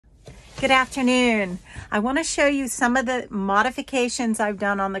Good afternoon. I want to show you some of the modifications I've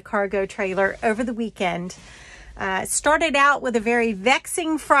done on the cargo trailer over the weekend. It started out with a very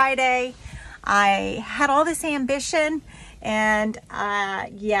vexing Friday. I had all this ambition and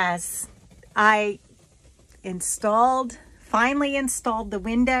yes, I finally installed the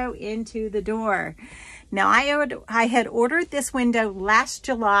window into the door. Now I had ordered this window last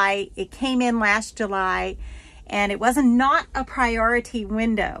July. It came in last July and it was not a priority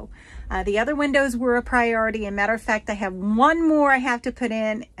window. The other windows were a priority. As a matter of fact, I have one more I have to put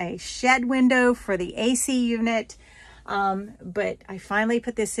in, a shed window for the AC unit. But I finally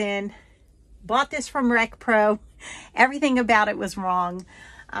put this in, bought this from Rec Pro. Everything about it was wrong.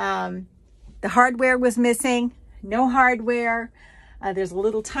 The hardware was missing, no hardware. There's a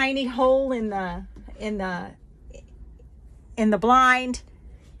little tiny hole in the blind.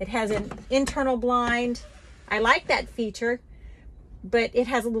 It has an internal blind. I like that feature, but it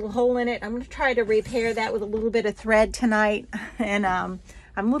has a little hole in it. I'm going to try to repair that with a little bit of thread tonight. And I'm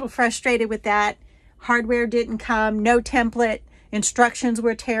a little frustrated with that. Hardware didn't come, no template, instructions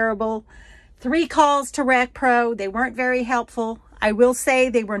were terrible. 3 calls to Rec Pro, they weren't very helpful. I will say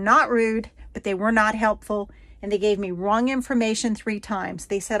they were not rude, but they were not helpful. And they gave me wrong information 3 times.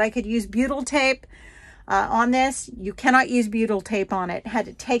 They said I could use butyl tape on this. You cannot use butyl tape on it. Had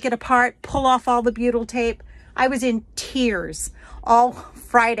to take it apart, pull off all the butyl tape. I was in tears all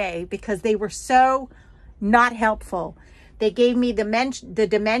Friday because they were so not helpful. They gave me the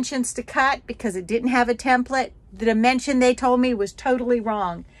dimensions to cut because it didn't have a template. The dimension they told me was totally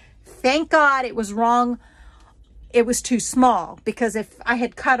wrong. Thank God it was wrong. It was too small, because if I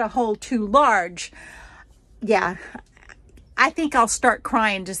had cut a hole too large, yeah, I think I'll start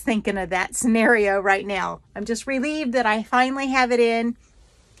crying just thinking of that scenario right now. I'm just relieved that I finally have it in.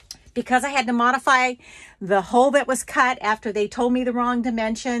 Because I had to modify the hole that was cut after they told me the wrong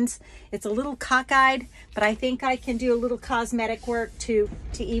dimensions. It's a little cockeyed, but I think I can do a little cosmetic work to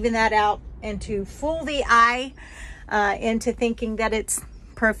even that out and to fool the eye into thinking that it's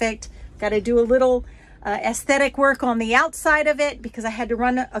perfect. Got to do a little aesthetic work on the outside of it because I had to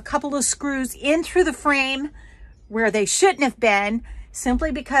run a couple of screws in through the frame where they shouldn't have been,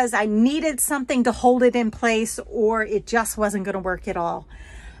 simply because I needed something to hold it in place or it just wasn't going to work at all.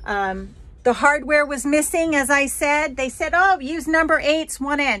 The hardware was missing, as I said. They said, oh, use number 8's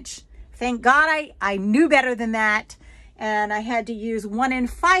 1 inch. Thank God I knew better than that. And I had to use 1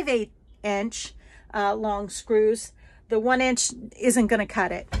 5/8 inch long screws. The 1 inch isn't going to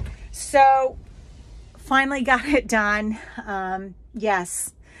cut it. So finally got it done.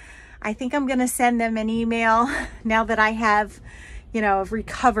 Yes, I think I'm going to send them an email now that I have, I've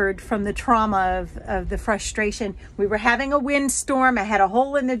recovered from the trauma of the frustration. We were having a windstorm. I had a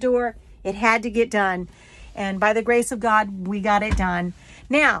hole in the door. It had to get done. And by the grace of God, we got it done.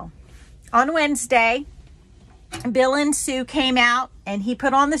 Now, on Wednesday, Bill and Sue came out and he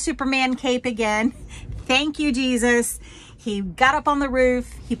put on the Superman cape again. Thank you, Jesus. He got up on the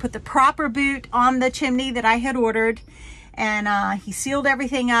roof. He put the proper boot on the chimney that I had ordered. And he sealed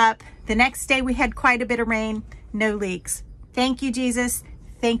everything up. The next day, we had quite a bit of rain. No leaks. Thank you, Jesus.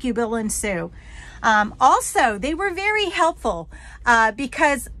 Thank you, Bill and Sue. Also, they were very helpful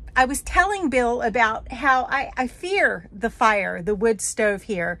because I was telling Bill about how I fear the fire, the wood stove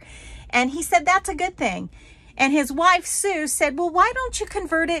here. And he said, that's a good thing. And his wife, Sue, said, well, why don't you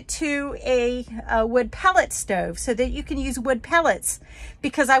convert it to a wood pellet stove so that you can use wood pellets?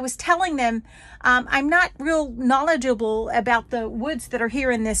 Because I was telling them, I'm not real knowledgeable about the woods that are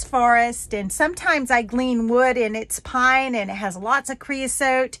here in this forest. And sometimes I glean wood and it's pine and it has lots of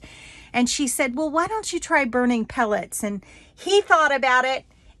creosote. And she said, well, why don't you try burning pellets? And he thought about it.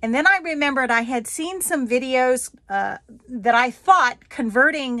 And then I remembered I had seen some videos that I thought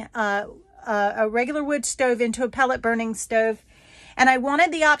converting a regular wood stove into a pellet burning stove. And I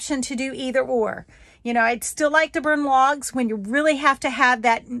wanted the option to do either or. I'd still like to burn logs when you really have to have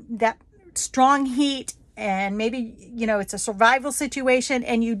that strong heat and maybe, it's a survival situation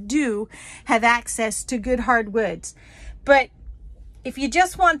and you do have access to good hardwoods. But if you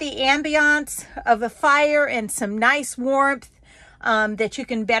just want the ambiance of a fire and some nice warmth that you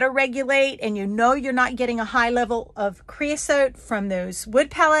can better regulate and you're not getting a high level of creosote from those wood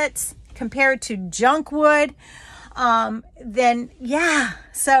pellets compared to junk wood, then yeah.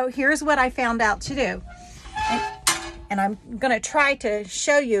 So here's what I found out to do. And I'm going to try to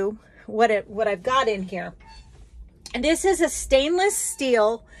show you what I've got in here. And this is a stainless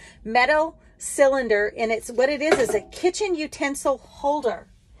steel metal cylinder, and what it is a kitchen utensil holder.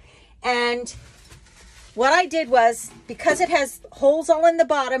 And what I did was, because it has holes all in the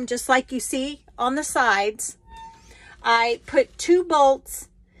bottom, just like you see on the sides, I put 2 bolts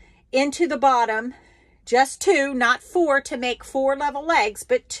into the bottom, just 2, not 4 to make 4 level legs,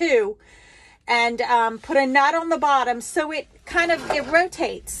 but 2, and put a nut on the bottom so it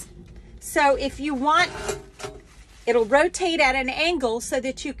rotates. So if you want, it'll rotate at an angle so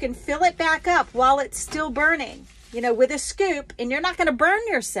that you can fill it back up while it's still burning, you know, with a scoop, and you're not going to burn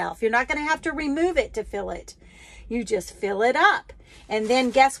yourself. You're not going to have to remove it to fill it. You just fill it up. And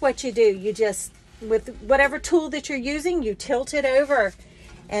then guess what you do? You just, with whatever tool that you're using, you tilt it over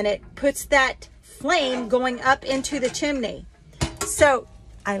and it puts that flame going up into the chimney. So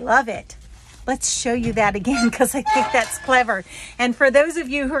I love it. Let's show you that again because I think that's clever. And for those of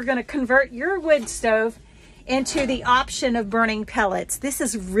you who are going to convert your wood stove into the option of burning pellets, this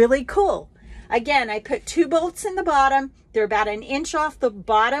is really cool. Again, I put 2 bolts in the bottom. They're about 1 inch off the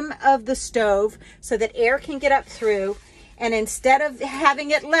bottom of the stove so that air can get up through. And instead of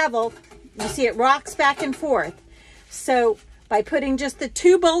having it level, you see it rocks back and forth. So by putting just the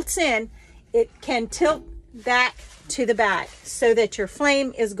 2 bolts in, it can tilt back to the back so that your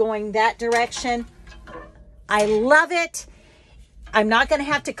flame is going that direction. I love it. I'm not going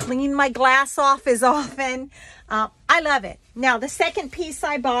to have to clean my glass off as often. I love it. Now, the second piece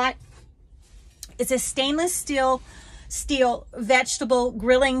I bought is a stainless steel vegetable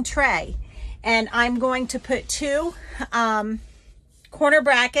grilling tray. And I'm going to put 2 corner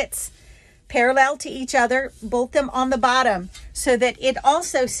brackets parallel to each other, bolt them on the bottom so that it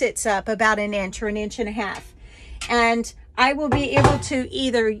also sits up about 1 inch or 1.5 inches. And I will be able to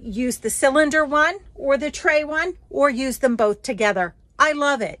either use the cylinder one or the tray one or use them both together. I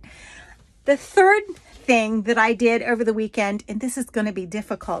love it. The third thing that I did over the weekend, and this is going to be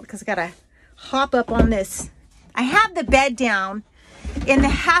difficult because I got to hop up on this. I have the bed down in the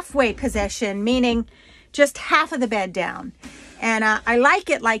halfway position, meaning just half of the bed down. And I like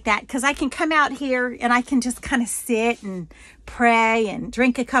it like that because I can come out here and I can just kind of sit and pray and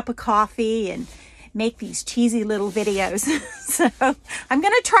drink a cup of coffee and make these cheesy little videos. So I'm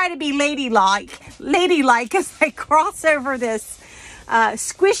going to try to be ladylike as I cross over this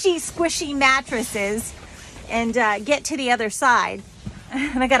squishy mattresses and get to the other side.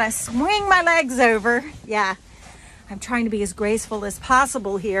 And I got to swing my legs over. Yeah, I'm trying to be as graceful as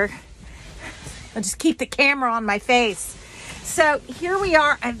possible here. I'll just keep the camera on my face. So here we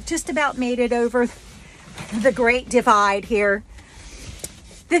are. I've just about made it over the Great Divide here.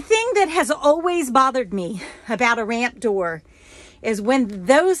 The thing that has always bothered me about a ramp door is when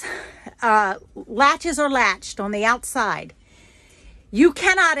those latches are latched on the outside, you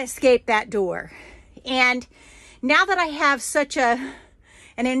cannot escape that door. And now that I have such an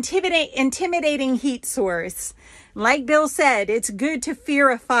intimidating heat source, like Bill said, it's good to fear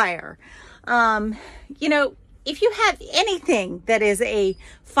a fire. You know, if you have anything that is a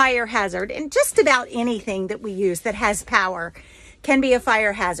fire hazard, and just about anything that we use that has power can be a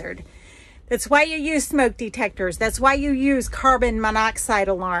fire hazard. That's why you use smoke detectors. That's why you use carbon monoxide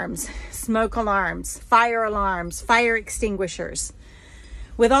alarms, smoke alarms, fire extinguishers.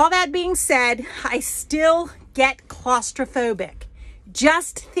 With all that being said, I still get claustrophobic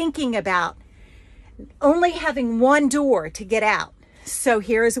just thinking about only having 1 door to get out. So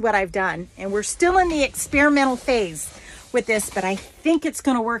here's what I've done. And we're still in the experimental phase with this, but I think it's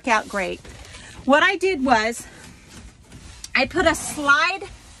going to work out great. What I did was I put a slide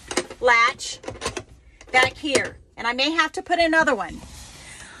latch back here, and I may have to put another one.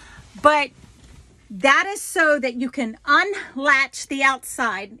 But that is so that you can unlatch the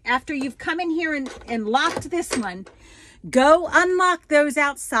outside. After you've come in here and locked this one, go unlock those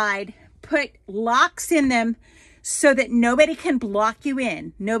outside, put locks in them so that nobody can block you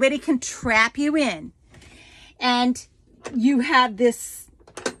in. Nobody can trap you in. And you have this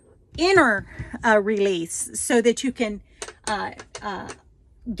inner release so that you can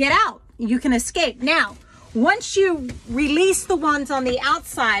get out. You can escape. Now, once you release the ones on the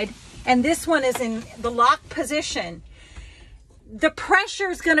outside, and this one is in the lock position, the pressure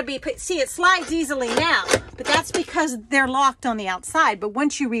is going to be, see, it slides easily now, but that's because they're locked on the outside. But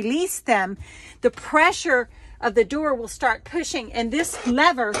once you release them, the pressure of the door will start pushing, and this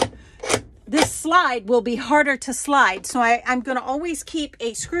lever, this slide will be harder to slide. So I'm going to always keep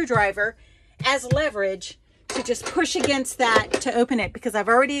a screwdriver as leverage to just push against that to open it, because I've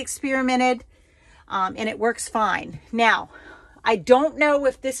already experimented and it works fine. Now, I don't know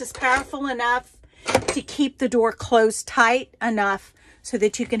if this is powerful enough to keep the door closed tight enough so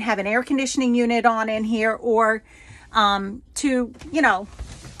that you can have an air conditioning unit on in here, or to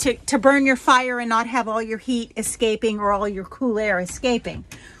burn your fire and not have all your heat escaping or all your cool air escaping.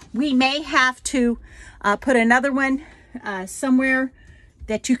 We may have to put another one somewhere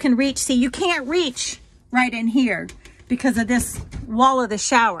that you can reach. See, you can't reach right in here because of this wall of the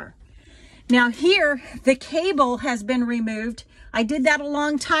shower. Now here, the cable has been removed. I did that a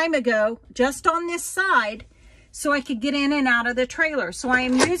long time ago, just on this side, so I could get in and out of the trailer. So I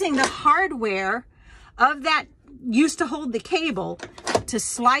am using the hardware of that used to hold the cable to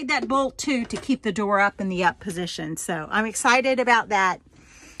slide that bolt to keep the door up in the up position. So I'm excited about that.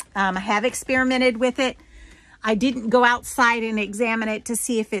 I have experimented with it. I didn't go outside and examine it to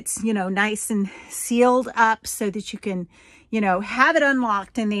see if it's, you know, nice and sealed up so that you can, you know, have it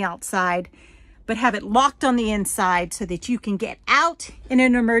unlocked in the outside, but have it locked on the inside so that you can get out in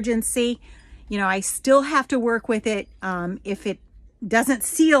an emergency. You know, I still have to work with it if it doesn't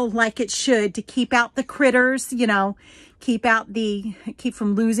seal like it should, to keep out the critters, you know, keep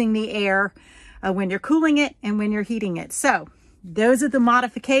from losing the air when you're cooling it and when you're heating it. So those are the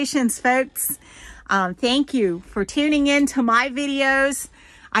modifications, folks. Thank you for tuning in to my videos.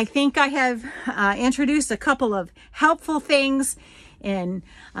 I think I have introduced a couple of helpful things in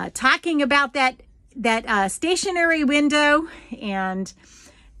talking about that stationary window and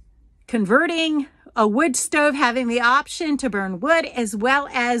converting a wood stove, having the option to burn wood as well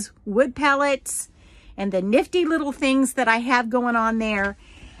as wood pellets, and the nifty little things that I have going on there.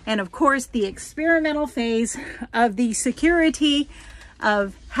 And of course, the experimental phase of the security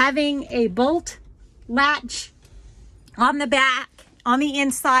of having a bolt latch on the back, on the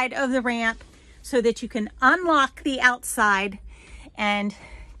inside of the ramp, so that you can unlock the outside and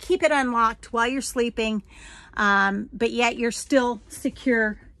keep it unlocked while you're sleeping, but yet you're still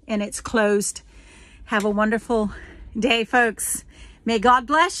secure and it's closed. Have a wonderful day, folks. May God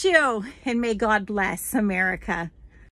bless you, and may God bless America.